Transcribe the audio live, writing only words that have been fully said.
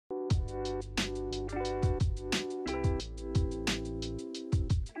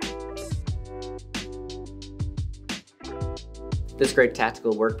This great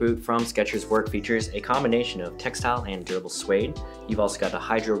tactical work boot from SKECHERS Work features a combination of textile and durable suede. You've also got the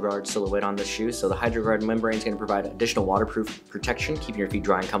Hydroguard silhouette on this shoe, so the Hydroguard membrane is going to provide additional waterproof protection, keeping your feet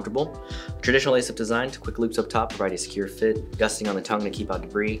dry and comfortable. Traditional lace-up design, quick loops up top provide a secure fit, gusting on the tongue to keep out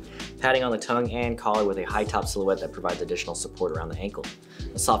debris, padding on the tongue and collar with a high top silhouette that provides additional support around the ankle.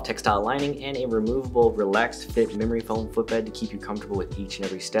 A soft textile lining and a removable relaxed fit memory foam footbed to keep you comfortable with each and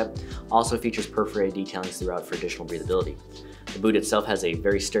every step. Also features perforated detailing throughout for additional breathability. The boot itself has a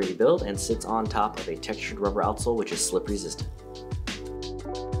very sturdy build and sits on top of a textured rubber outsole which is slip resistant.